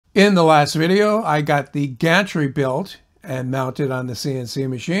In the last video, I got the gantry built and mounted on the CNC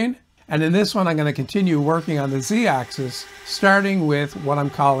machine. And in this one, I'm going to continue working on the Z-axis, starting with what I'm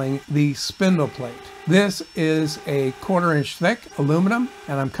calling the spindle plate. This is a 1/4 inch thick aluminum,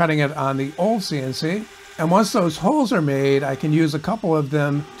 and I'm cutting it on the old CNC. And once those holes are made, I can use a couple of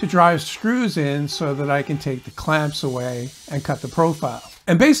them to drive screws in so that I can take the clamps away and cut the profile.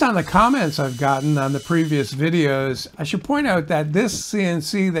 And based on the comments I've gotten on the previous videos, I should point out that this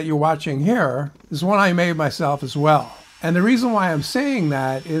CNC that you're watching here is one I made myself as well. And the reason why I'm saying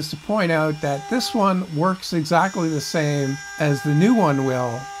that is to point out that this one works exactly the same as the new one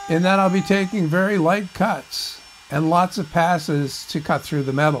will, in that I'll be taking very light cuts and lots of passes to cut through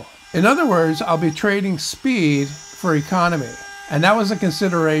the metal. In other words, I'll be trading speed for economy. And that was a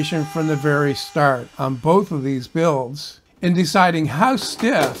consideration from the very start on both of these builds, in deciding how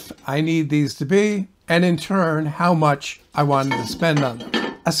stiff I need these to be, and in turn, how much I wanted to spend on them.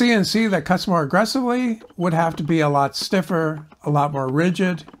 A CNC that cuts more aggressively would have to be a lot stiffer, a lot more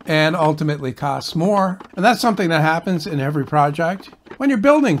rigid, and ultimately cost more. And that's something that happens in every project when you're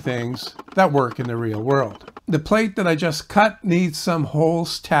building things that work in the real world. The plate that I just cut needs some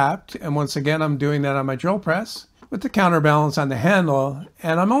holes tapped, and once again, I'm doing that on my drill press with the counterbalance on the handle,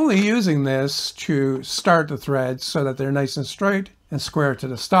 and I'm only using this to start the threads so that they're nice and straight and square to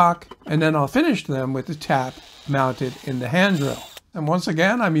the stock, and then I'll finish them with the tap mounted in the hand drill. And once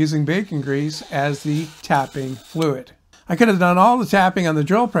again, I'm using bacon grease as the tapping fluid. I could have done all the tapping on the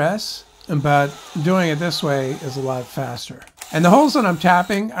drill press, but doing it this way is a lot faster. And the holes that I'm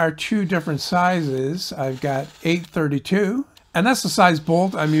tapping are two different sizes. I've got 832. And that's the size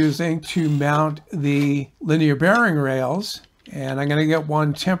bolt I'm using to mount the linear bearing rails. And I'm going to get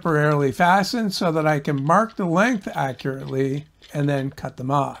one temporarily fastened so that I can mark the length accurately and then cut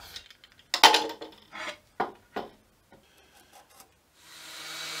them off.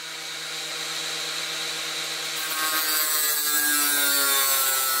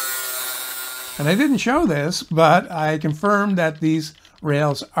 And I didn't show this, but I confirmed that these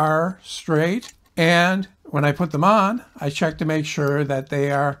rails are straight, and when I put them on, I check to make sure that they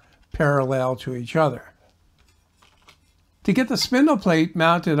are parallel to each other. To get the spindle plate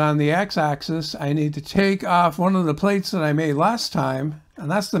mounted on the x-axis, I need to take off one of the plates that I made last time, and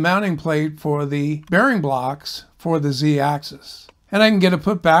that's the mounting plate for the bearing blocks for the z-axis. And I can get it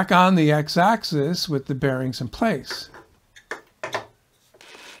put back on the x-axis with the bearings in place.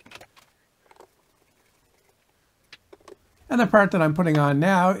 And the part that I'm putting on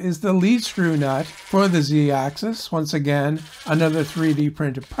now is the lead screw nut for the Z-axis. Once again, another 3D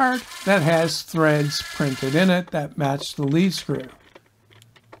printed part that has threads printed in it that match the lead screw.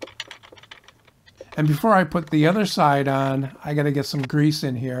 And before I put the other side on, I got to get some grease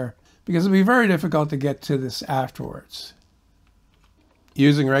in here because it'll be very difficult to get to this afterwards.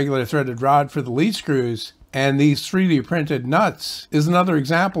 Using regular threaded rod for the lead screws and these 3D printed nuts is another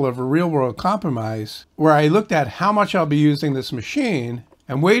example of a real-world compromise where I looked at how much I'll be using this machine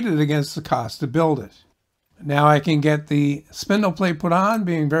and weighed it against the cost to build it. Now I can get the spindle plate put on,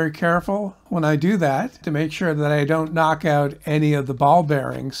 being very careful when I do that to make sure that I don't knock out any of the ball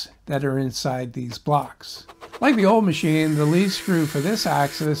bearings that are inside these blocks. Like the old machine, the lead screw for this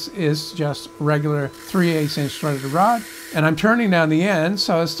axis is just regular 3/8 inch threaded rod, and I'm turning down the end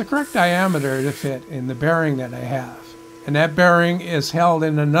so it's the correct diameter to fit in the bearing that I have. And that bearing is held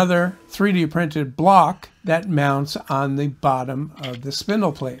in another 3D printed block that mounts on the bottom of the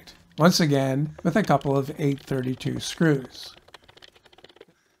spindle plate, once again with a couple of 832 screws.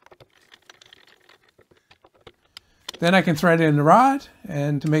 Then I can thread in the rod,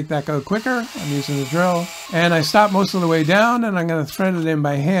 and to make that go quicker, I'm using the drill. And I stop most of the way down, and I'm going to thread it in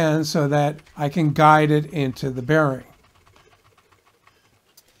by hand so that I can guide it into the bearing.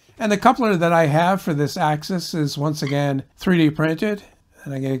 And the coupler that I have for this axis is once again 3D printed,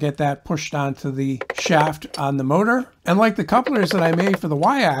 and I'm going to get that pushed onto the shaft on the motor. And like the couplers that I made for the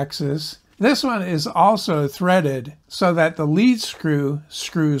y-axis, this one is also threaded so that the lead screw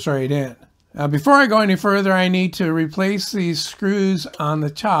screws right in. Now, before I go any further, I need to replace these screws on the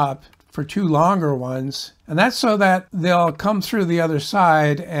top for two longer ones. And that's so that they'll come through the other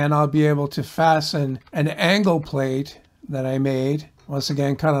side and I'll be able to fasten an angle plate that I made, once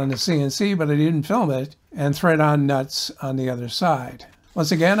again cut on the CNC, but I didn't film it, and thread on nuts on the other side.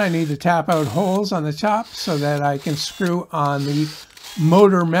 Once again, I need to tap out holes on the top so that I can screw on the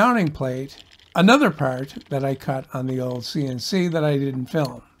motor mounting plate, another part that I cut on the old CNC that I didn't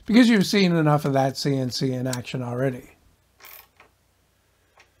film, because you've seen enough of that CNC in action already.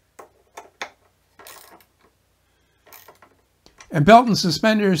 And belt and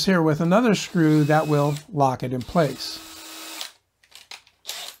suspenders here with another screw that will lock it in place.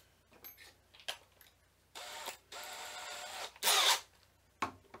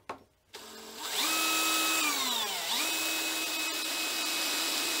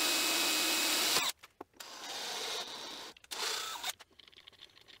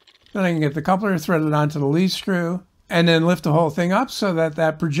 Then I can get the coupler threaded onto the lead screw and then lift the whole thing up so that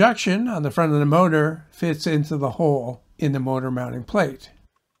that projection on the front of the motor fits into the hole in the motor mounting plate.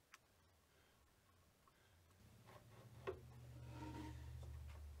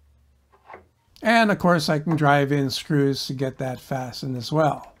 And of course I can drive in screws to get that fastened as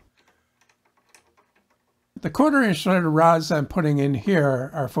well. The 1/4-inch threaded rods I'm putting in here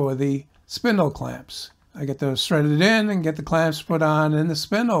are for the spindle clamps. I get those threaded in and get the clamps put on and the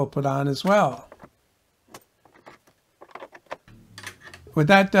spindle put on as well. With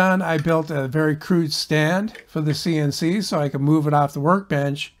that done, I built a very crude stand for the CNC so I could move it off the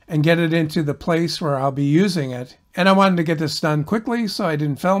workbench and get it into the place where I'll be using it. And I wanted to get this done quickly, so I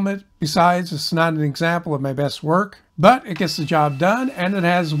didn't film it. Besides, it's not an example of my best work, but it gets the job done, and it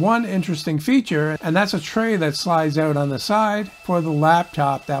has one interesting feature, and that's a tray that slides out on the side for the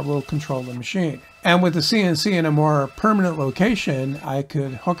laptop that will control the machine. And with the CNC in a more permanent location, I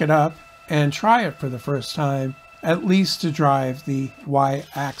could hook it up and try it for the first time, at least to drive the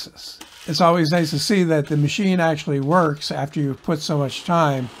Y-axis. It's always nice to see that the machine actually works after you've put so much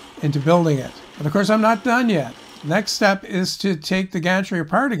time into building it. But of course, I'm not done yet. Next step is to take the gantry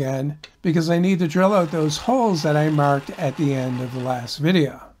apart again, because I need to drill out those holes that I marked at the end of the last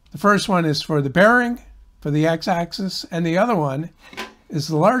video. The first one is for the bearing, for the X-axis, and the other one is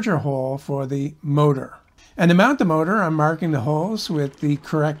the larger hole for the motor. And to mount the motor, I'm marking the holes with the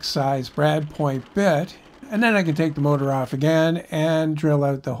correct size brad point bit, and then I can take the motor off again and drill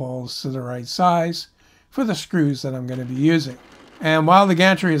out the holes to the right size for the screws that I'm going to be using. And while the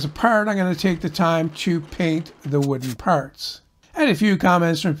gantry is apart, I'm going to take the time to paint the wooden parts. I had a few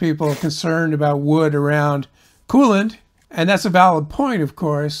comments from people concerned about wood around coolant, and that's a valid point, of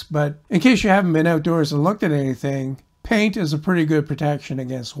course, but in case you haven't been outdoors and looked at anything, paint is a pretty good protection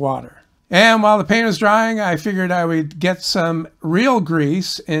against water. And while the paint was drying, I figured I would get some real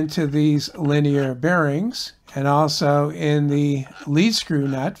grease into these linear bearings and also in the lead screw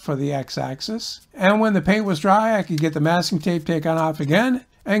nut for the X-axis. And when the paint was dry, I could get the masking tape taken off again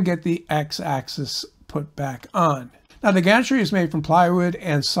and get the X-axis put back on. Now the gantry is made from plywood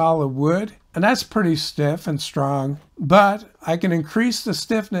and solid wood, and that's pretty stiff and strong, but I can increase the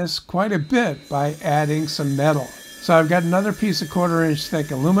stiffness quite a bit by adding some metal. So I've got another piece of 1/4-inch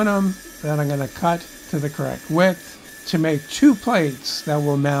thick aluminum that I'm going to cut to the correct width to make 2 plates that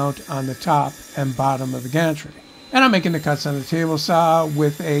will mount on the top and bottom of the gantry. And I'm making the cuts on the table saw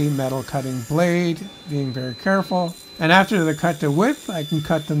with a metal cutting blade, being very careful. And after the cut to width, I can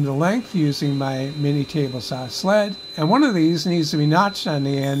cut them to length using my mini table saw sled. And one of these needs to be notched on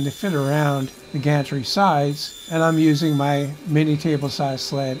the end to fit around the gantry sides. And I'm using my mini table saw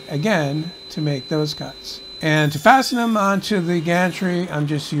sled again to make those cuts. And to fasten them onto the gantry, I'm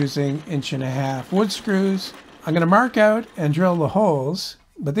just using 1.5-inch wood screws. I'm going to mark out and drill the holes,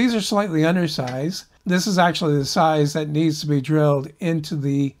 but these are slightly undersized. This is actually the size that needs to be drilled into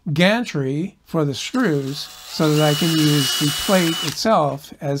the gantry for the screws so that I can use the plate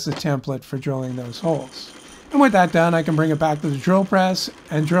itself as the template for drilling those holes. And with that done, I can bring it back to the drill press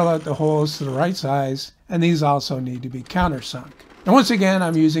and drill out the holes to the right size, and these also need to be countersunk. And once again,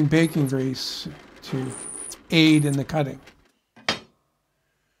 I'm using baking grease to aid in the cutting.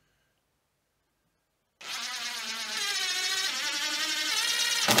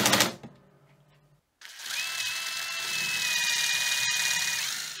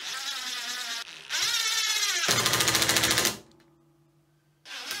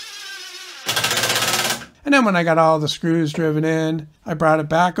 And then when I got all the screws driven in, I brought it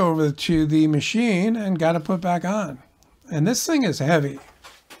back over to the machine and got it put back on. And this thing is heavy.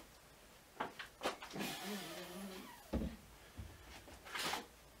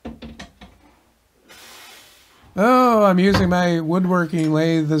 Oh, I'm using my woodworking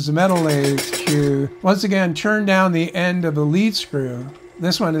lathe, this metal lathe, to once again turn down the end of the lead screw.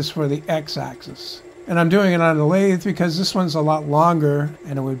 This one is for the X-axis. And I'm doing it on the lathe because this one's a lot longer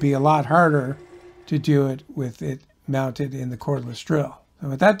and it would be a lot harder to do it with it mounted in the cordless drill. So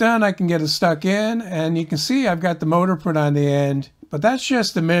with that done, I can get it stuck in, and you can see I've got the motor put on the end, but that's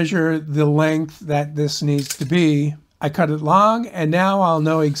just to measure the length that this needs to be. I cut it long, and now I'll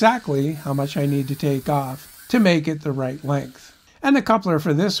know exactly how much I need to take off to make it the right length. And the coupler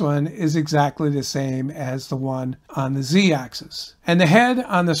for this one is exactly the same as the one on the Z-axis. And the head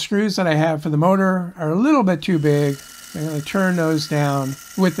on the screws that I have for the motor are a little bit too big. I'm going to turn those down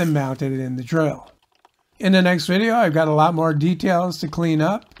with them mounted in the drill. In the next video, I've got a lot more details to clean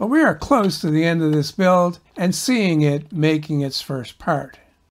up, but we are close to the end of this build and seeing it making its first part.